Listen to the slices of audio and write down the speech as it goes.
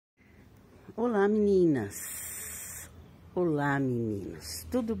Olá, meninas. Olá, meninos.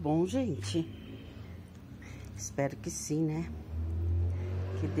 Tudo bom, gente? Espero que sim, né?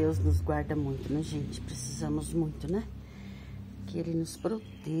 Que Deus nos guarda muito, né, gente? Precisamos muito, né? Que Ele nos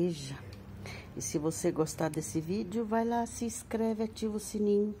proteja. E se você gostar desse vídeo, vai lá, se inscreve, ativa o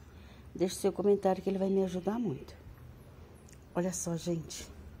sininho. Deixa seu comentário que ele vai me ajudar muito. Olha só, gente.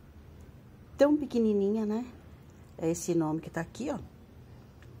 Tão pequenininha, né? É esse nome que tá aqui, ó.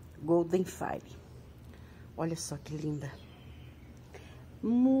 Golden Fire. Olha só que linda.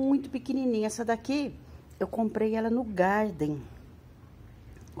 Muito pequenininha. Essa daqui, eu comprei ela no Garden.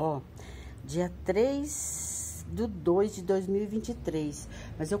 Ó, dia 3/2/2023.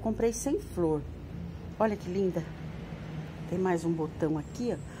 Mas eu comprei sem flor. Olha que linda. Tem mais um botão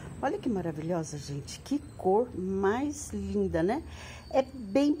aqui, ó. Olha que maravilhosa, gente. Que cor mais linda, né? É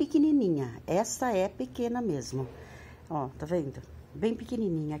bem pequenininha. Essa é pequena mesmo. Ó, tá vendo? Bem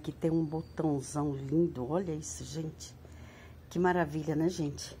pequenininha. Aqui tem um botãozão lindo. Olha isso, gente. Que maravilha, né,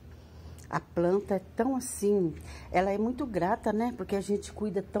 gente? A planta é tão assim... Ela é muito grata, né? Porque a gente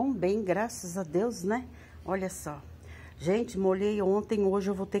cuida tão bem, graças a Deus, né? Olha só. Gente, molhei ontem, hoje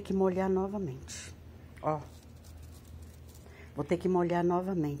eu vou ter que molhar novamente. Ó. Vou ter que molhar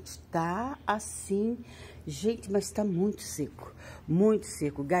novamente. Tá assim... Gente, mas tá muito seco. Muito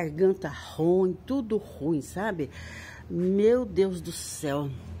seco. Garganta ruim, tudo ruim, sabe? Meu Deus do céu.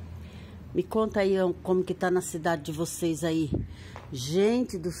 Me conta aí como que tá na cidade de vocês aí.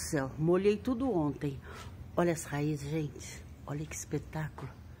 Gente do céu, molhei tudo ontem. Olha as raízes, gente. Olha que espetáculo.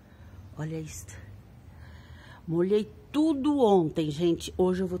 Olha isso. Molhei tudo ontem, gente.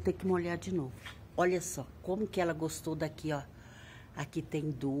 Hoje eu vou ter que molhar de novo. Olha só, como que ela gostou daqui, ó. Aqui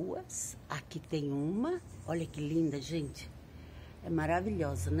tem duas, aqui tem uma. Olha que linda, gente. É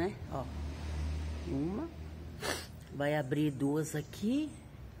maravilhosa, né? Ó, uma. Vai abrir duas aqui.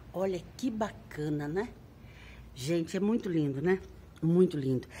 Olha que bacana, né? Gente, é muito lindo, né? Muito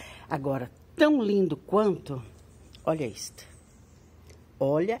lindo. Agora, tão lindo quanto... Olha isto.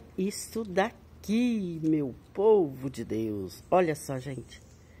 Olha isso daqui, meu povo de Deus. Olha só, gente.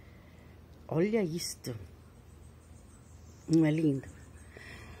 Olha isto. Não é lindo?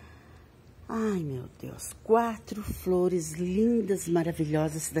 Ai, meu Deus. 4 flores lindas,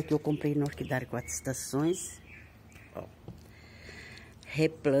 maravilhosas. Essa daqui eu comprei no Orquidário 4 Estações. Ó.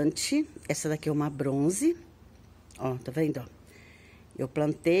 Replante. Essa daqui é uma bronze. Ó, tá vendo, ó? Eu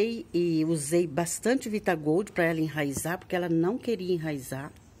plantei e usei bastante Vitagold para ela enraizar, porque ela não queria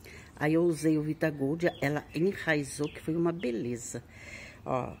enraizar. Aí eu usei o Vitagold, ela enraizou, que foi uma beleza.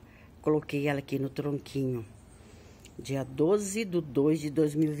 Ó, coloquei ela aqui no tronquinho. Dia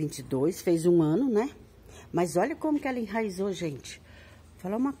 12/2/2022, fez um ano, né? Mas olha como que ela enraizou, gente. Vou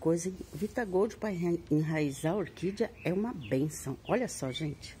falar uma coisa, hein? Vitagold para enraizar a orquídea é uma benção. Olha só,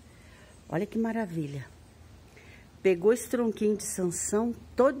 gente. Olha que maravilha. Pegou esse tronquinho de sanção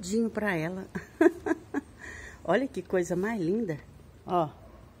todinho para ela. Olha que coisa mais linda. Ó.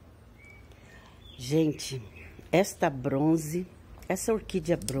 Gente, esta bronze, essa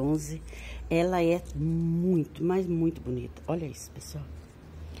orquídea bronze, ela é muito, mas muito bonita. Olha isso, pessoal.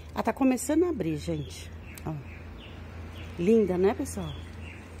 Ela tá começando a abrir, gente. Ó. Linda, né, pessoal?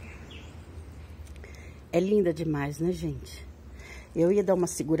 É linda demais, né, gente? Eu ia dar uma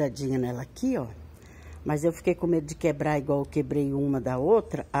seguradinha nela aqui, ó. Mas eu fiquei com medo de quebrar igual eu quebrei uma da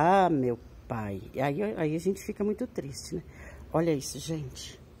outra. Ah, meu pai. Aí a gente fica muito triste, né? Olha isso,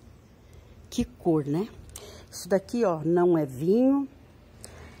 gente. Que cor, né? Isso daqui, ó, não é vinho,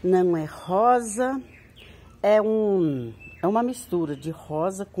 não é rosa. É uma mistura de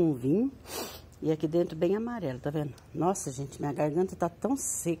rosa com vinho. E aqui dentro bem amarelo, tá vendo? Nossa, gente, minha garganta tá tão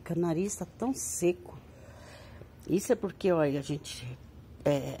seca, o nariz tá tão seco. Isso é porque, olha, a gente...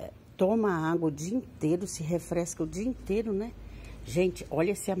 toma água o dia inteiro, se refresca o dia inteiro, né? Gente,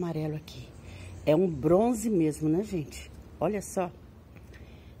 olha esse amarelo aqui. É um bronze mesmo, né, gente? Olha só.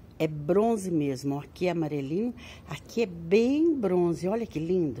 É bronze mesmo. Ó, aqui é amarelinho, aqui é bem bronze. Olha que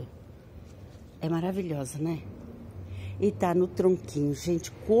lindo. É maravilhosa, né? E tá no tronquinho, gente.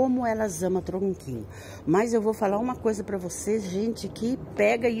 Como elas amam tronquinho. Mas eu vou falar uma coisa pra vocês, gente, que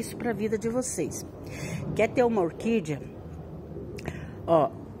pega isso pra vida de vocês. Quer ter uma orquídea? Ó...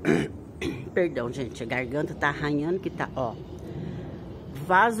 Perdão, gente, a garganta tá arranhando que tá, ó.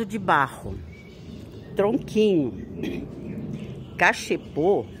 Vaso de barro, tronquinho,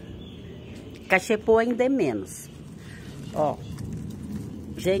 cachepô ainda é menos. Ó,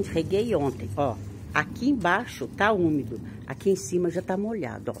 gente, reguei ontem, ó. Aqui embaixo tá úmido, aqui em cima já tá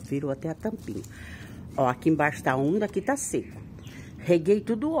molhado, ó. Virou até a tampinha. Ó, aqui embaixo tá úmido, aqui tá seco. Reguei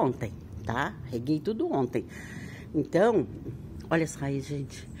tudo ontem, tá? Reguei tudo ontem. Então... Olha essa raiz,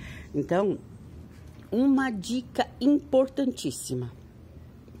 gente. Então, uma dica importantíssima.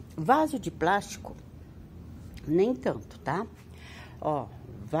 Vaso de plástico, nem tanto, tá? Ó,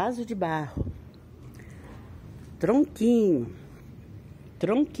 vaso de barro. Tronquinho.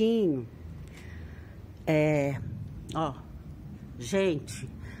 Ó, gente,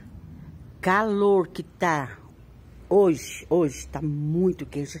 calor que tá hoje tá muito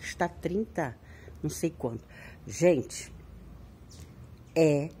quente, acho que tá 30, não sei quanto. Gente,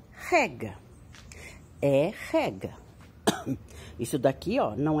 é rega. Isso daqui,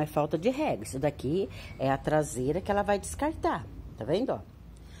 ó, não é falta de rega, isso daqui é a traseira que ela vai descartar, tá vendo, ó?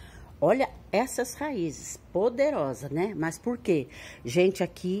 Olha essas raízes, poderosa, né? Mas por quê? Gente,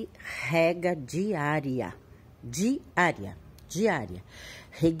 aqui, rega diária.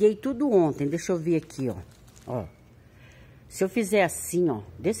 Reguei tudo ontem, deixa eu ver aqui, ó. Se eu fizer assim, ó,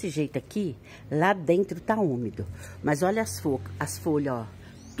 desse jeito aqui, lá dentro tá úmido. Mas olha as folhas, ó,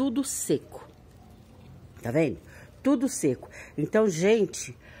 tudo seco. Tá vendo? Tudo seco. Então,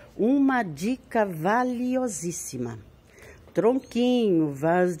 gente, uma dica valiosíssima. Tronquinho,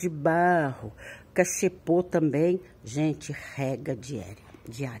 vaso de barro, cachepô também. Gente, rega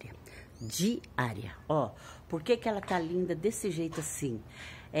diária. Ó, por que ela tá linda desse jeito assim?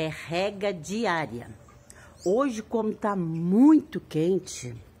 É rega diária. Hoje, como tá muito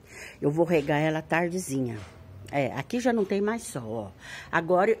quente, eu vou regar ela tardezinha. Aqui já não tem mais sol, ó.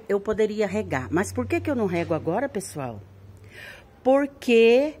 Agora eu poderia regar. Mas por que eu não rego agora, pessoal?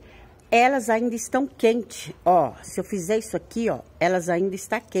 Porque elas ainda estão quentes, ó. Se eu fizer isso aqui, ó, elas ainda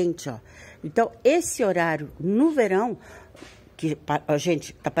estão quentes, ó. Então, esse horário no verão, que, ó,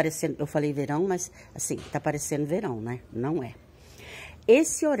 gente, tá parecendo, eu falei verão, mas assim, tá parecendo verão, né? Não é.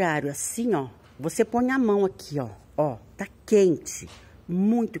 Esse horário assim, ó, você põe a mão aqui, ó, tá quente,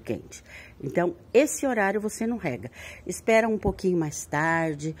 muito quente. Então, esse horário você não rega. Espera um pouquinho mais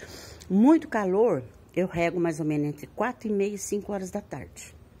tarde. Muito calor, eu rego mais ou menos entre 4h30 e 5 horas da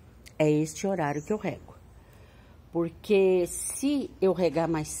tarde. É este horário que eu rego. Porque se eu regar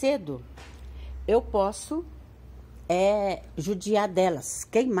mais cedo, eu posso judiar delas,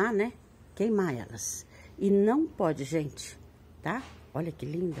 queimar, né? Queimar elas. E não pode, gente, tá? Olha que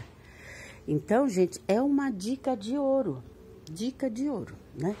linda. Então, gente, é uma dica de ouro. Dica de ouro,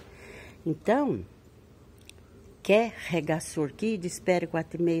 né? Então, quer regar sua orquídea? Espere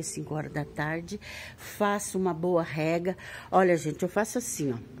 4h30, 5 horas da tarde. Faça uma boa rega. Olha, gente, eu faço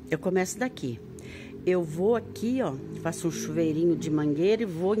assim, ó. Eu começo daqui. Eu vou aqui, ó, faço um chuveirinho de mangueira e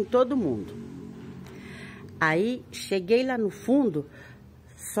vou em todo mundo. Aí, cheguei lá no fundo,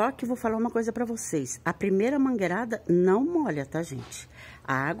 só que vou falar uma coisa pra vocês. A primeira mangueirada não molha, tá, gente?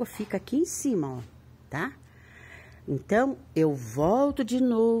 A água fica aqui em cima, ó, tá? Então, eu volto de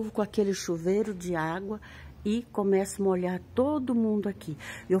novo com aquele chuveiro de água e começo a molhar todo mundo aqui.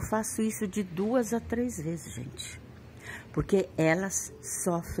 Eu faço isso de 2 a 3 vezes, gente. Porque elas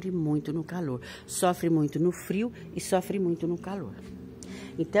sofrem muito no calor. Sofrem muito no frio e sofrem muito no calor.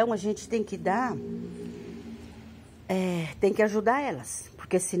 Então, a gente tem que dar... tem que ajudar elas.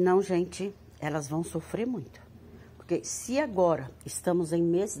 Porque senão, gente, elas vão sofrer muito. Porque se agora estamos em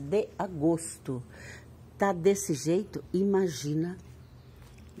mês de agosto, tá desse jeito, imagina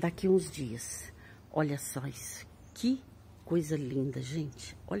daqui uns dias. Olha só isso. Que coisa linda,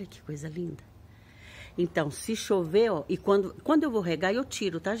 gente. Olha que coisa linda. Então, se chover, ó, e quando eu vou regar, eu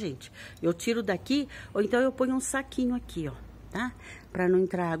tiro, tá, gente? Eu tiro daqui, ou então eu ponho um saquinho aqui, ó, tá? Pra não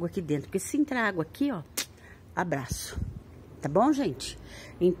entrar água aqui dentro. Porque se entrar água aqui, ó, abraço. Tá bom, gente?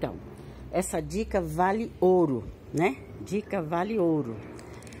 Então, essa dica vale ouro, né? Dica vale ouro.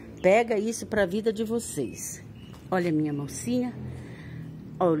 Pega isso pra vida de vocês. Olha a minha mocinha.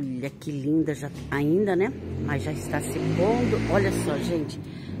 Olha que linda já, ainda, né? Mas já está se pondo. Olha só, gente.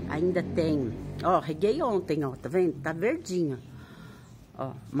 Ainda tem... Ó, reguei ontem, ó. Tá vendo? Tá verdinha.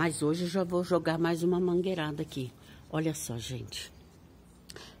 Ó, mas hoje eu já vou jogar mais uma mangueirada aqui. Olha só, gente.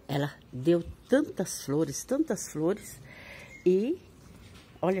 Ela deu tantas flores. E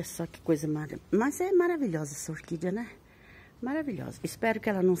olha só que coisa maravilhosa. Mas é maravilhosa essa orquídea, né? Maravilhosa. Espero que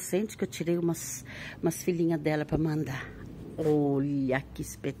ela não sente que eu tirei umas filhinhas dela pra mandar. Olha que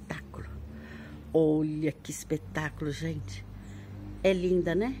espetáculo. Olha que espetáculo, gente. É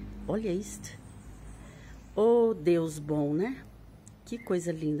linda, né? Olha isto. Oh, Deus bom, né? Que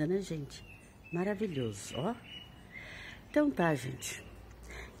coisa linda, né, gente? Maravilhoso, ó. Então tá, gente.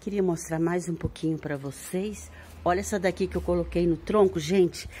 Queria mostrar mais um pouquinho pra vocês. Olha essa daqui que eu coloquei no tronco,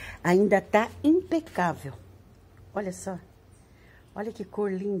 gente. Ainda tá impecável. Olha só. Olha que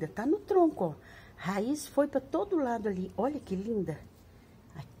cor linda. Tá no tronco, ó. Raiz foi pra todo lado ali. Olha que linda.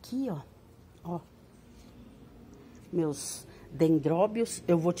 Aqui, ó. Ó. dendróbios,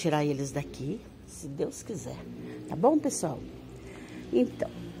 eu vou tirar eles daqui, se Deus quiser. Tá bom, pessoal? Então,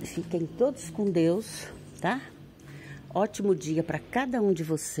 fiquem todos com Deus, tá? Ótimo dia para cada um de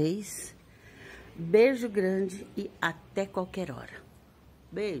vocês. Beijo grande e até qualquer hora.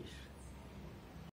 Beijo.